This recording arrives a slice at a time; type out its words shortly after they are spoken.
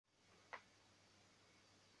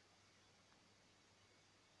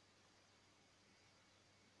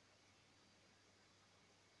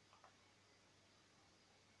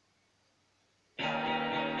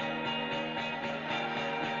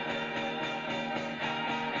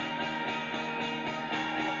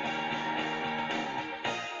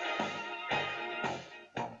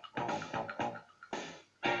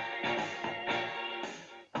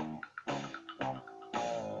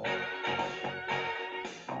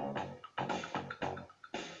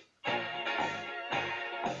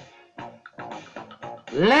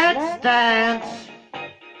Let's dance.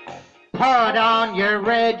 Put on your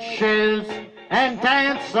red shoes and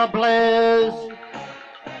dance the blues.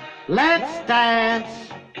 Let's dance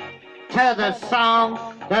to the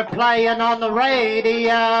song they're playing on the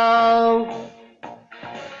radio.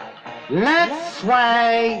 Let's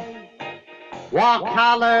sway. What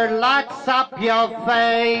color lights up your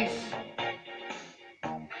face?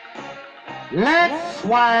 Let's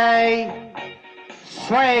sway.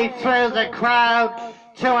 Sway through the crowd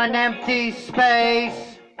to an empty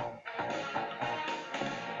space.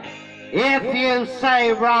 If you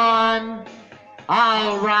say run,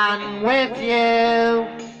 I'll run with you.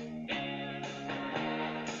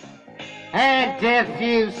 And if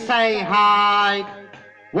you say hide,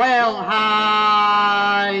 we'll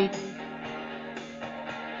hide.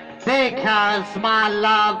 Because my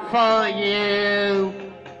love for you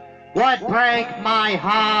would break my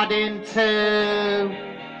heart in two.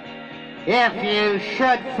 If you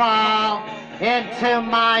should fall into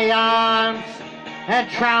my arms and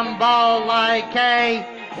tremble like a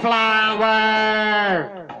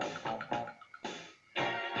flower.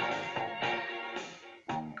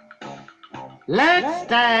 Let's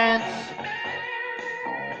dance.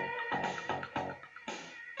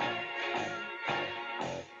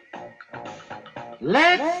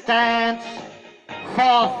 Let's dance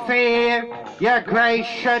for fear your grace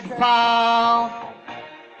should fall.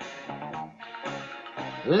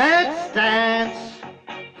 Let's dance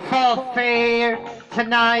for fear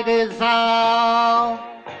tonight is all.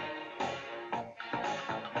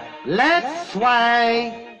 Let's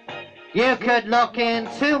sway. You could look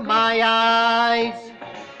into my eyes.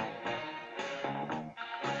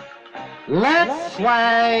 Let's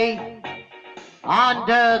sway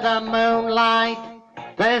under the moonlight,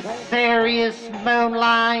 this serious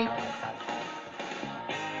moonlight.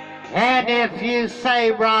 And if you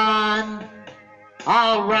say run,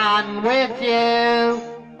 I'll run with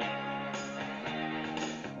you.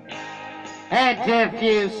 And if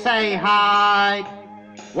you say hide,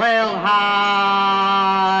 we'll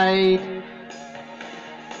hide.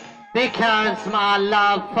 Because my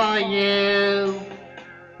love for you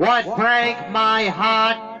would break my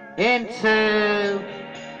heart in two.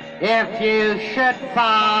 If you should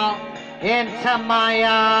fall into my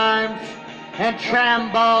arms and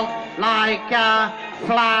tremble like a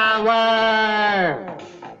flower.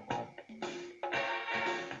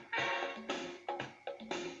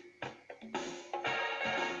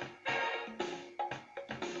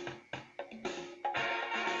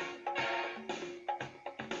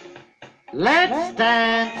 Let's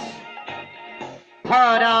dance. Put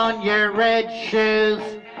on your red shoes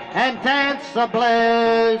and dance the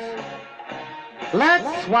blues.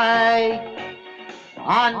 Let's sway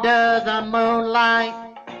under the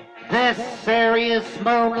moonlight, this serious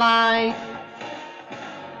moonlight.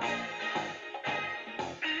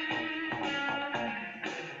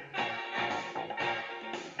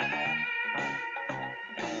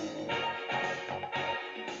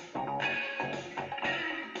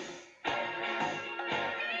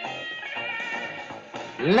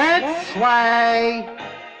 Let's sway.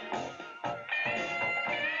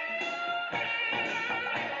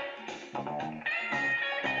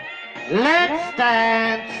 Let's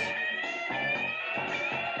dance.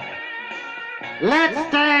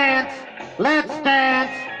 Let's dance. Let's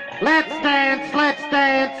dance. Let's dance. Let's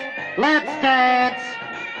dance. Let's dance.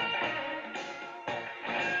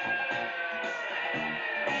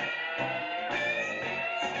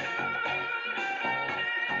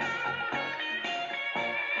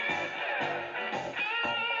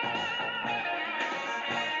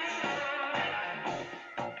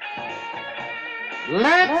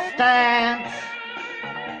 Let's dance.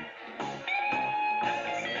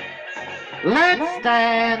 Let's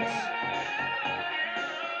dance.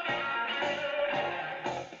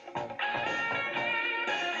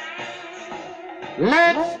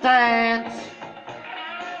 Let's dance.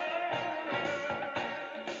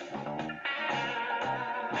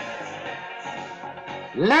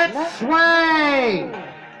 Let's sway.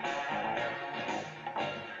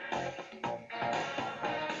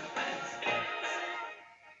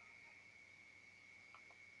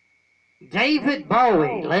 David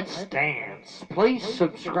Bowie, Let's Dance. Please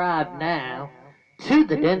subscribe now to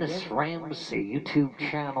the Dennis Ramsay YouTube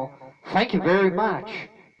channel. Thank you very much.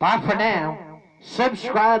 Bye for now.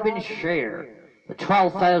 Subscribe and share the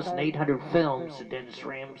 12,800 films of Dennis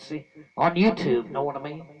Ramsay on YouTube, know what I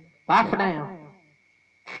mean? Bye for now.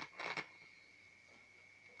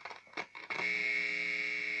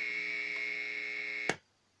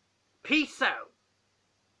 Peace out.